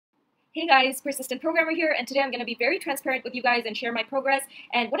Hey guys, Persistent Programmer here, and today I'm going to be very transparent with you guys and share my progress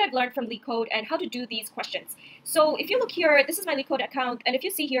and what I've learned from Leetcode and how to do these questions. So if you look here, this is my Leetcode account, and if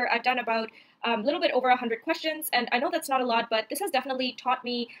you see here, I've done about a little bit over 100 questions, and I know that's not a lot, but this has definitely taught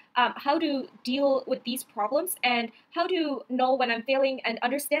me how to deal with these problems and how to know when I'm failing and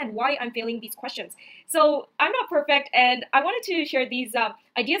understand why I'm failing these questions. So I'm not perfect, and I wanted to share these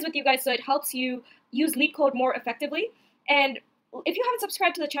ideas with you guys so it helps you use Leetcode more effectively. And if you haven't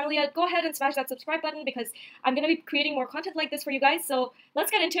subscribed to the channel yet, go ahead and smash that subscribe button because I'm going to be creating more content like this for you guys. So let's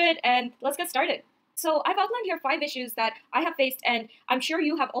get into it and let's get started. So I've outlined here 5 issues that I have faced, and I'm sure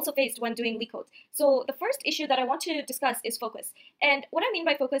you have also faced when doing Leetcode. So the first issue that I want to discuss is focus. And what I mean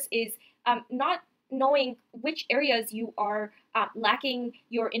by focus is not knowing which areas you are lacking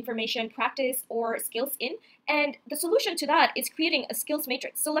your information, practice, or skills in. And the solution to that is creating a skills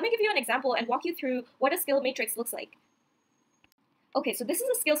matrix. So let me give you an example and walk you through what a skill matrix looks like. Okay, so this is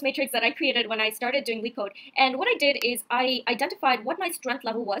a skills matrix that I created when I started doing Leetcode. And what I did is I identified what my strength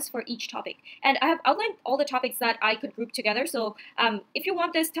level was for each topic. And I have outlined all the topics that I could group together. So if you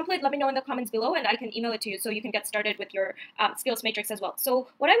want this template, let me know in the comments below and I can email it to you so you can get started with your skills matrix as well. So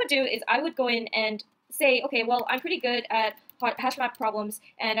what I would do is I would go in and say, okay, well, I'm pretty good at hash map problems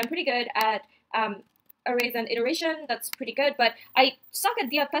and I'm pretty good at arrays and iteration. That's pretty good, but I suck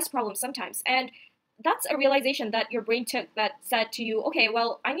at DFS problems sometimes. And that's a realization that your brain took that said to you, okay,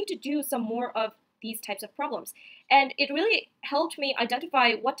 well, I need to do some more of these types of problems. And it really helped me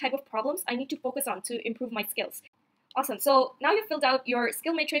identify what type of problems I need to focus on to improve my skills. Awesome. So now you've filled out your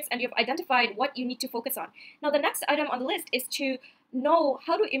skill matrix and you've identified what you need to focus on. Now the next item on the list is to know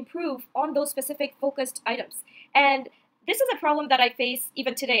how to improve on those specific focused items. And this is a problem that I face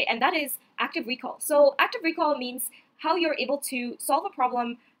even today, and that is active recall. So active recall means how you're able to solve a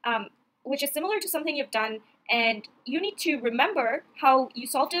problem which is similar to something you've done, and you need to remember how you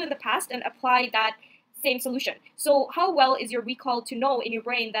solved it in the past and apply that same solution. So how well is your recall to know in your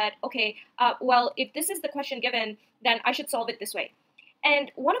brain that, okay, well, if this is the question given, then I should solve it this way.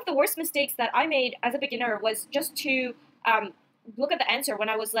 And one of the worst mistakes that I made as a beginner was just to look at the answer when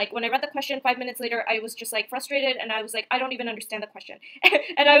I read the question 5 minutes later, I was just like frustrated and I was like, I don't even understand the question.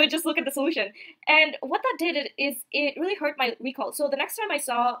 And I would just look at the solution. And what that did is it really hurt my recall. So the next time I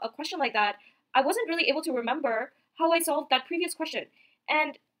saw a question like that, I wasn't really able to remember how I solved that previous question.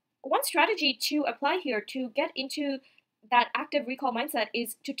 And one strategy to apply here to get into that active recall mindset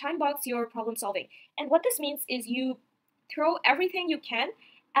is to time box your problem solving. And what this means is you throw everything you can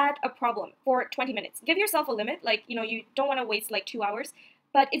at a problem for 20 minutes. Give yourself a limit, like, you don't want to waste like 2 hours,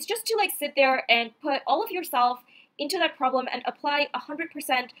 but it's just to like sit there and put all of yourself into that problem and apply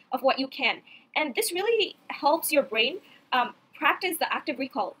 100% of what you can. And this really helps your brain practice the active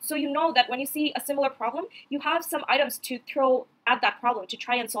recall. So you know that when you see a similar problem, you have some items to throw at that problem to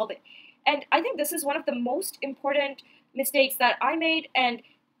try and solve it. And I think this is one of the most important mistakes that I made, and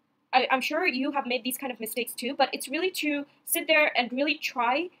I'm sure you have made these kind of mistakes too, but it's really to sit there and really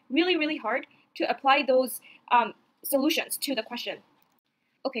try really, really hard to apply those solutions to the question.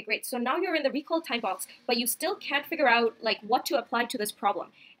 Okay, great. So now you're in the recall time box, but you still can't figure out like what to apply to this problem.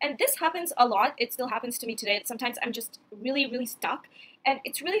 And this happens a lot. It still happens to me today. Sometimes I'm just really, really stuck. And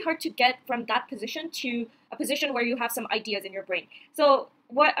it's really hard to get from that position to a position where you have some ideas in your brain. So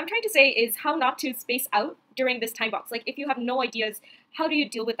what I'm trying to say is how not to space out during this time box. Like if you have no ideas, how do you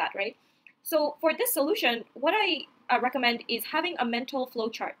deal with that, right? So for this solution, what I recommend is having a mental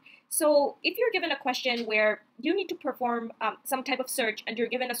flowchart. So if you're given a question where you need to perform some type of search and you're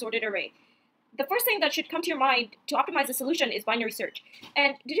given a sorted array, the first thing that should come to your mind to optimize the solution is binary search.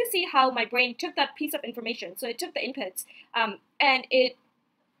 And did you see how my brain took that piece of information? So it took the inputs and it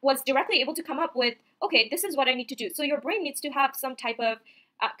was directly able to come up with, okay, this is what I need to do. So your brain needs to have some type of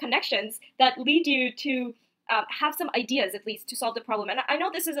connections that lead you to have some ideas at least to solve the problem. And I know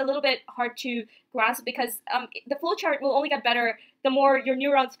this is a little bit hard to grasp because the flowchart will only get better the more your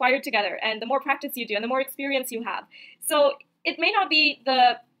neurons fire together and the more practice you do and the more experience you have. So it may not be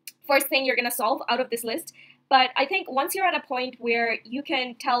the first thing you're going to solve out of this list, but I think once you're at a point where you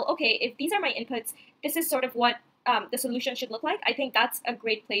can tell, okay, if these are my inputs, this is sort of what the solution should look like, I think that's a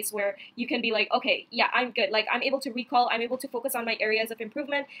great place where you can be like, okay, yeah, I'm good. Like I'm able to recall, I'm able to focus on my areas of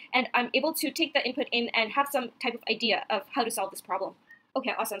improvement, and I'm able to take the input in and have some type of idea of how to solve this problem.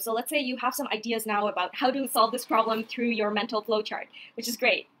 Okay, awesome. So let's say you have some ideas now about how to solve this problem through your mental flowchart, which is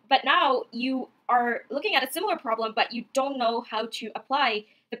great. But now you are looking at a similar problem, but you don't know how to apply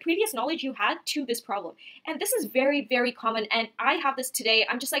the previous knowledge you had to this problem. And this is very, very common. And I have this today.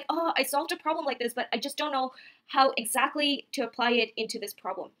 I'm just like, oh, I solved a problem like this, but I just don't know how exactly to apply it into this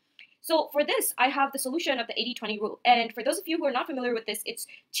problem. So for this, I have the solution of the 80-20 rule. And for those of you who are not familiar with this, it's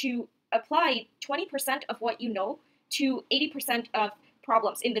to apply 20% of what you know to 80% of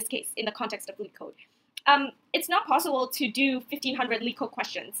problems, in this case, in the context of Leetcode. It's not possible to do 1,500 Leetcode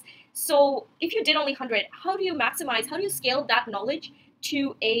questions. So if you did only 100, how do you maximize, how do you scale that knowledge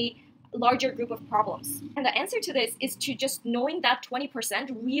to a larger group of problems? And the answer to this is to just knowing that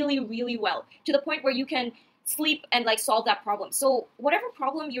 20% really, really well, to the point where you can sleep and like solve that problem. So whatever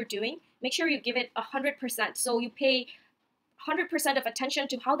problem you're doing, make sure you give it 100%. So you pay 100% of attention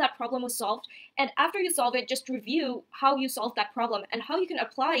to how that problem was solved. And after you solve it, just review how you solved that problem and how you can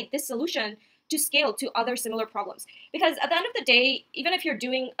apply this solution to scale to other similar problems. Because at the end of the day, even if you're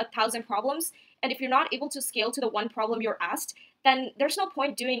doing 1,000 problems, and if you're not able to scale to the one problem you're asked, then there's no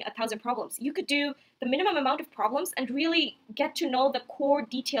point doing 1,000 problems. You could do the minimum amount of problems and really get to know the core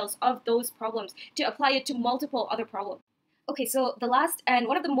details of those problems to apply it to multiple other problems. Okay, so the last and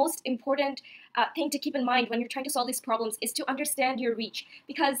one of the most important thing to keep in mind when you're trying to solve these problems is to understand your reach.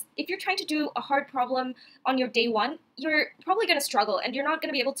 Because if you're trying to do a hard problem on your day one, you're probably going to struggle and you're not going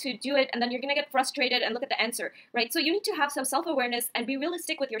to be able to do it, and then you're going to get frustrated and look at the answer, right? So you need to have some self-awareness and be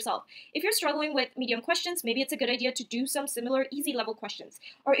realistic with yourself. If you're struggling with medium questions, maybe it's a good idea to do some similar easy level questions.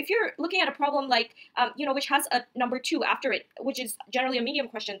 Or if you're looking at a problem like, which has a number 2 after it, which is generally a medium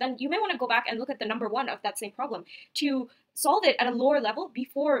question, then you may want to go back and look at the number 1 of that same problem to solve it at a lower level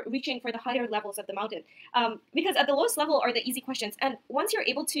before reaching for the higher levels of the mountain. Because at the lowest level are the easy questions. And once you're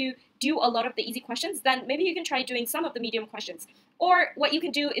able to do a lot of the easy questions, then maybe you can try doing some of the medium questions. Or what you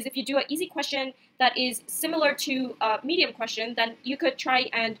can do is if you do an easy question that is similar to a medium question, then you could try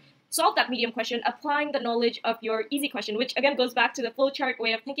and solve that medium question applying the knowledge of your easy question, which again goes back to the flowchart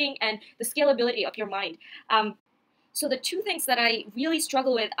way of thinking and the scalability of your mind. So the 2 things that I really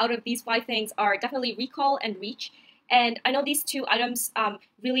struggle with out of these 5 things are definitely recall and reach. And I know these 2 items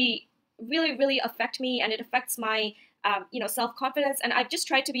really affect me, and it affects my self-confidence. And I've just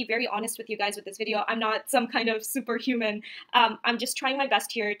tried to be very honest with you guys with this video. I'm not some kind of superhuman. I'm just trying my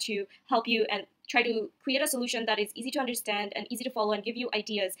best here to help you and try to create a solution that is easy to understand and easy to follow and give you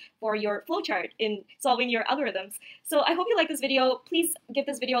ideas for your flowchart in solving your algorithms. So I hope you like this video. Please give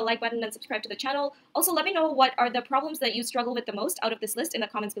this video a like button and subscribe to the channel. Also, let me know what are the problems that you struggle with the most out of this list in the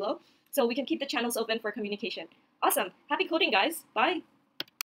comments below, so we can keep the channels open for communication. Awesome. Happy coding, guys. Bye.